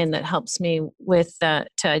Brian that helps me with to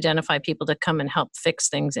identify people to come and help fix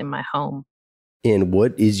things in my home. And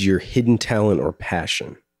what is your hidden talent or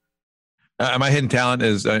passion? My hidden talent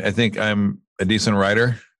is I think I'm a decent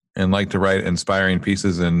writer and like to write inspiring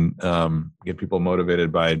pieces and get people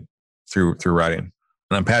motivated through writing.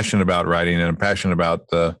 And I'm passionate about writing, and I'm passionate about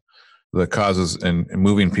the causes and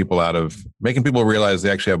moving people making people realize they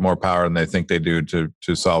actually have more power than they think they do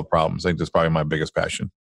to solve problems. I think that's probably my biggest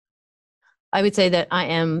passion. I would say that I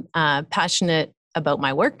am passionate about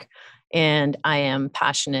my work, and I am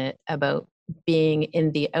passionate about being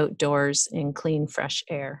in the outdoors in clean, fresh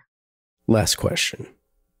air. Last question.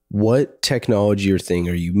 What technology or thing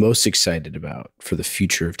are you most excited about for the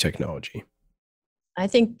future of technology? I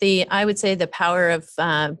think I would say the power of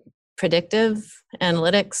predictive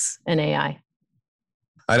analytics and AI.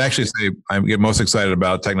 I'd actually say I get most excited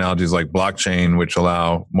about technologies like blockchain, which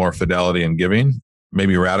allow more fidelity in giving.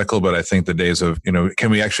 Maybe radical, but I think the days of, can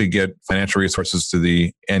we actually get financial resources to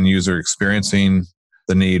the end user experiencing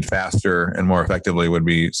the need faster and more effectively would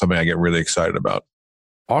be something I get really excited about.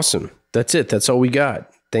 Awesome. That's it. That's all we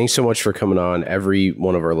got. Thanks so much for coming on. Every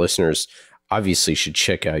one of our listeners obviously should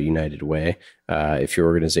check out United Way. If your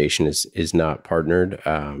organization is not partnered,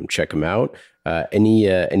 check them out.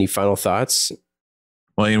 Any final thoughts?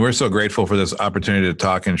 Well, Ian, we're so grateful for this opportunity to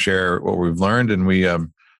talk and share what we've learned. And we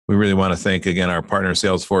really want to thank, again, our partner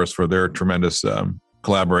Salesforce for their tremendous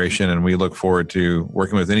collaboration. And we look forward to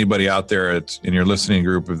working with anybody out there in your listening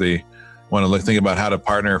group. If they want to think about how to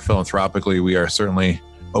partner philanthropically, we are certainly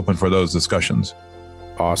open for those discussions.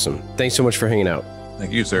 Awesome. Thanks so much for hanging out.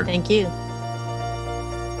 Thank you, sir. Thank you.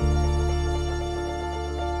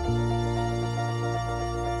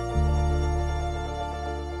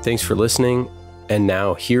 Thanks for listening. And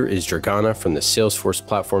now here is Dragana from the Salesforce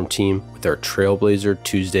platform team with our Trailblazer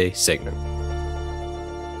Tuesday segment.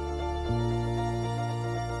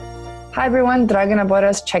 Hi everyone, Dragana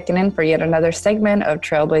Boras checking in for yet another segment of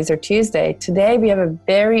Trailblazer Tuesday. Today we have a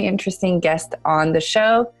very interesting guest on the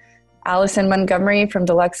show, Allison Montgomery from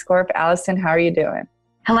Deluxe Corp. Allison, how are you doing?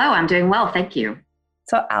 Hello, I'm doing well, thank you.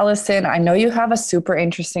 So Allison, I know you have a super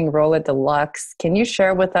interesting role at Deluxe. Can you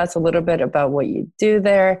share with us a little bit about what you do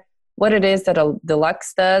there, what it is that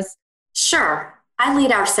Deluxe does? Sure. I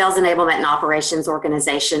lead our sales enablement and operations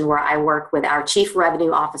organization where I work with our chief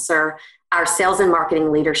revenue officer, our sales and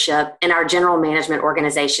marketing leadership, and our general management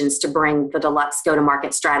organizations to bring the Deluxe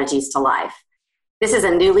go-to-market strategies to life. This is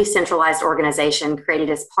a newly centralized organization created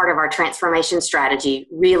as part of our transformation strategy,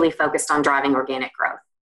 really focused on driving organic growth.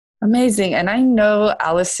 Amazing. And I know,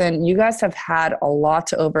 Allison, you guys have had a lot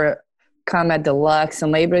to overcome at Deluxe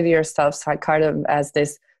and labeled yourselves kind of as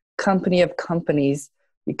this company of companies.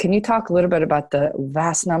 Can you talk a little bit about the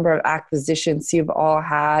vast number of acquisitions you've all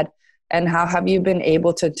had, and how have you been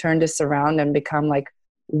able to turn this around and become like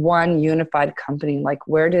one unified company? Like,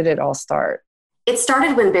 where did it all start? It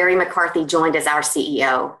started when Barry McCarthy joined as our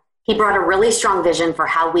CEO. He brought a really strong vision for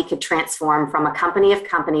how we could transform from a company of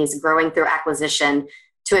companies growing through acquisition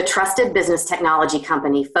to a trusted business technology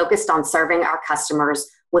company focused on serving our customers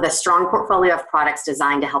with a strong portfolio of products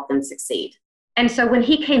designed to help them succeed. And so when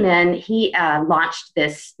he came in, he launched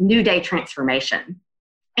this New Day transformation.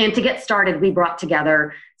 And to get started, we brought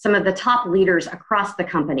together some of the top leaders across the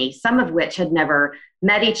company, some of which had never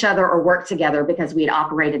met each other or worked together because we had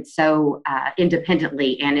operated so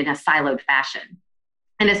independently and in a siloed fashion.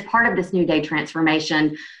 And as part of this New Day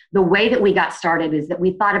transformation, the way that we got started is that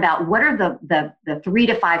we thought about what are the 3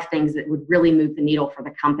 to 5 things that would really move the needle for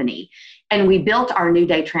the company. And we built our New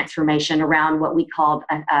Day transformation around what we called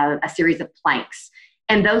a series of planks.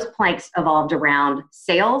 And those planks evolved around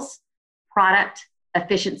sales, product,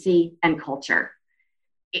 efficiency, and culture.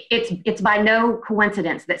 It's by no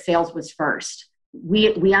coincidence that sales was first.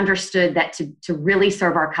 We understood that to really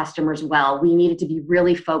serve our customers well, we needed to be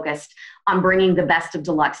really focused on bringing the best of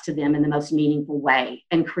Deluxe to them in the most meaningful way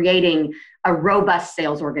and creating a robust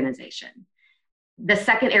sales organization. The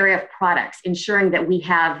second area of products, ensuring that we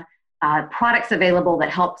have products available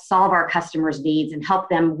that help solve our customers' needs and help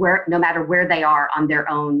them no matter where they are on their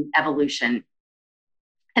own evolution.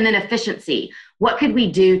 And then efficiency. What could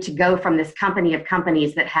we do to go from this company of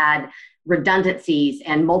companies that had redundancies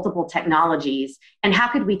and multiple technologies, and how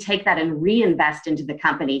could we take that and reinvest into the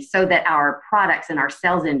company so that our products and our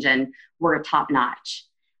sales engine were top notch?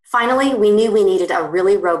 Finally, we knew we needed a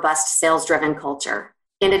really robust sales-driven culture.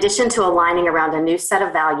 In addition to aligning around a new set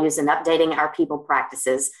of values and updating our people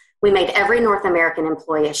practices, we made every North American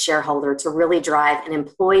employee a shareholder to really drive an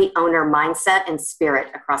employee-owner mindset and spirit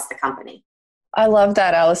across the company. I love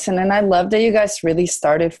that, Allison. And I love that you guys really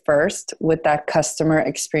started first with that customer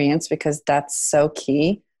experience, because that's so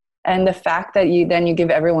key. And the fact that you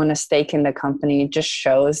give everyone a stake in the company just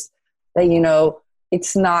shows that,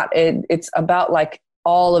 it's about like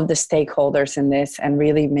all of the stakeholders in this and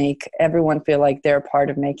really make everyone feel like they're a part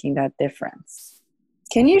of making that difference.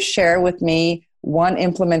 Can you share with me one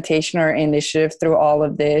implementation or initiative through all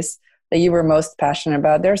of this that you were most passionate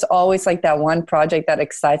about? There's always like that one project that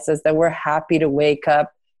excites us, that we're happy to wake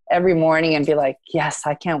up every morning and be like, yes,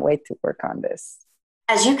 I can't wait to work on this.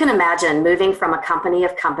 As you can imagine, moving from a company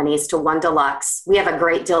of companies to one Deluxe, we have a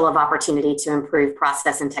great deal of opportunity to improve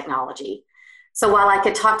process and technology. So while I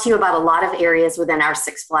could talk to you about a lot of areas within our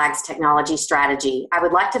Six Flags technology strategy, I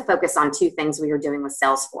would like to focus on two things we are doing with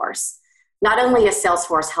Salesforce. Not only is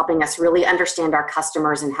Salesforce helping us really understand our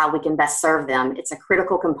customers and how we can best serve them, it's a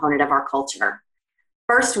critical component of our culture.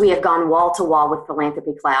 First, we have gone wall to wall with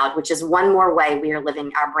Philanthropy Cloud, which is one more way we are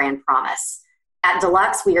living our brand promise. At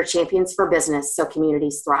Deluxe, we are champions for business so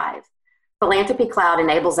communities thrive. Philanthropy Cloud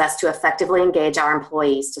enables us to effectively engage our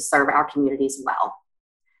employees to serve our communities well.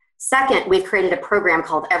 Second, we've created a program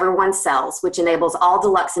called Everyone Sells, which enables all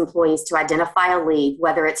Deluxe employees to identify a lead,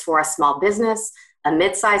 whether it's for a small business, a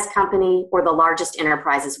mid-sized company, or the largest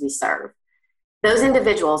enterprises we serve. Those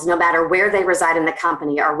individuals, no matter where they reside in the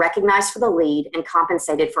company, are recognized for the lead and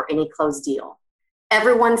compensated for any closed deal.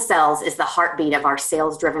 Everyone Sells is the heartbeat of our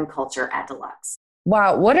sales-driven culture at Deluxe.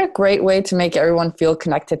 Wow, what a great way to make everyone feel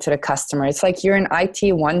connected to the customer. It's like you're in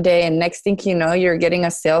IT one day and next thing you know, you're getting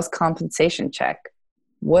a sales compensation check.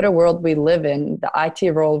 What a world we live in. The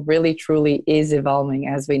IT world really, truly is evolving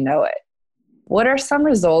as we know it. What are some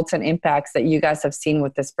results and impacts that you guys have seen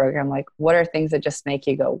with this program? Like, what are things that just make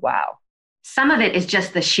you go, wow? Some of it is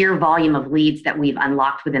just the sheer volume of leads that we've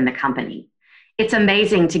unlocked within the company. It's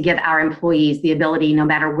amazing to give our employees the ability, no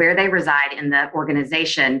matter where they reside in the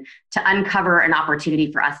organization, to uncover an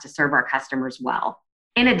opportunity for us to serve our customers well.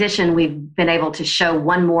 In addition, we've been able to show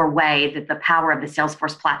one more way that the power of the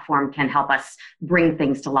Salesforce platform can help us bring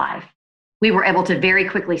things to life. We were able to very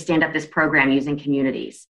quickly stand up this program using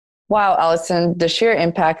communities. Wow, Allison, the sheer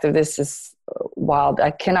impact of this is wild.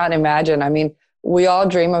 I cannot imagine. I mean, we all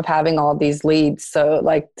dream of having all these leads. So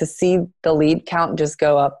like to see the lead count just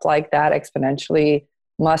go up like that exponentially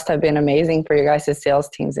must have been amazing for your guys' sales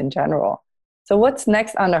teams in general. So what's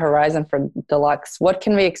next on the horizon for Deluxe? What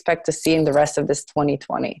can we expect to see in the rest of this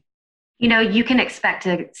 2020? You can expect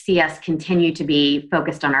to see us continue to be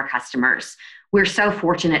focused on our customers. We're so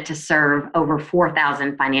fortunate to serve over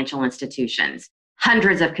 4,000 financial institutions,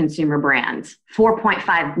 hundreds of consumer brands,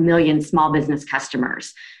 4.5 million small business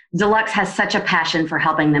customers. Deluxe has such a passion for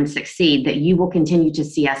helping them succeed that you will continue to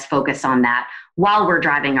see us focus on that while we're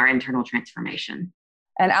driving our internal transformation.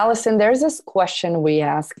 And Allison, there's this question we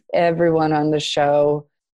ask everyone on the show,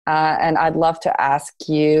 and I'd love to ask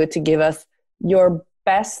you to give us your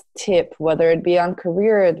best tip, whether it be on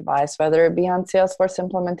career advice, whether it be on Salesforce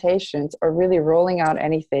implementations, or really rolling out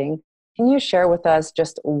anything. Can you share with us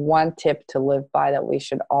just one tip to live by that we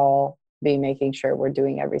should all be making sure we're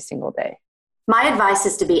doing every single day? My advice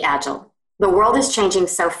is to be agile. The world is changing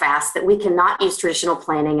so fast that we cannot use traditional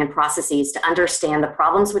planning and processes to understand the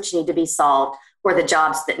problems which need to be solved or the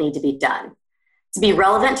jobs that need to be done. To be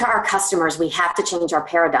relevant to our customers, we have to change our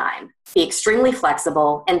paradigm, be extremely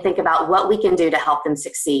flexible, and think about what we can do to help them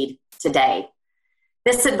succeed today.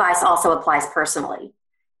 This advice also applies personally.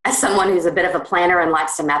 As someone who's a bit of a planner and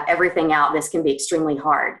likes to map everything out, this can be extremely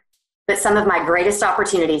hard. But some of my greatest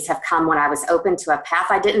opportunities have come when I was open to a path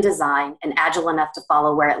I didn't design and agile enough to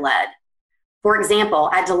follow where it led. For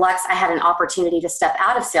example, at Deluxe, I had an opportunity to step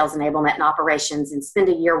out of sales enablement and operations and spend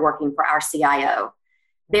a year working for our CIO.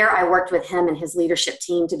 There, I worked with him and his leadership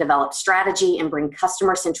team to develop strategy and bring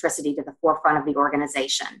customer centricity to the forefront of the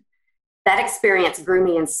organization. That experience grew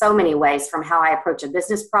me in so many ways, from how I approach a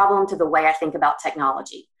business problem to the way I think about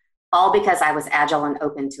technology, all because I was agile and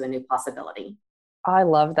open to a new possibility. I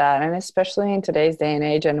love that. And especially in today's day and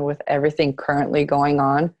age and with everything currently going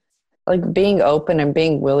on, like being open and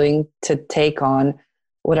being willing to take on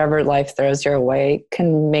whatever life throws your way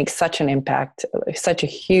can make such an impact, such a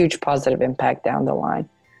huge positive impact down the line.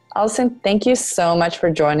 Allison, thank you so much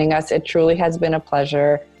for joining us. It truly has been a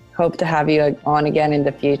pleasure. Hope to have you on again in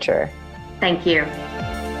the future. Thank you.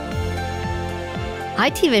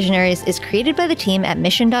 IT Visionaries is created by the team at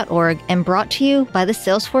mission.org and brought to you by the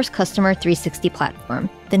Salesforce Customer 360 platform,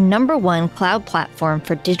 the #1 cloud platform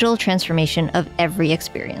for digital transformation of every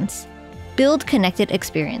experience. Build connected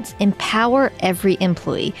experience, empower every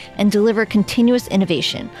employee, and deliver continuous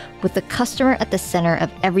innovation with the customer at the center of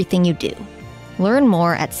everything you do. Learn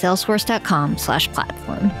more at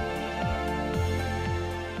salesforce.com/platform.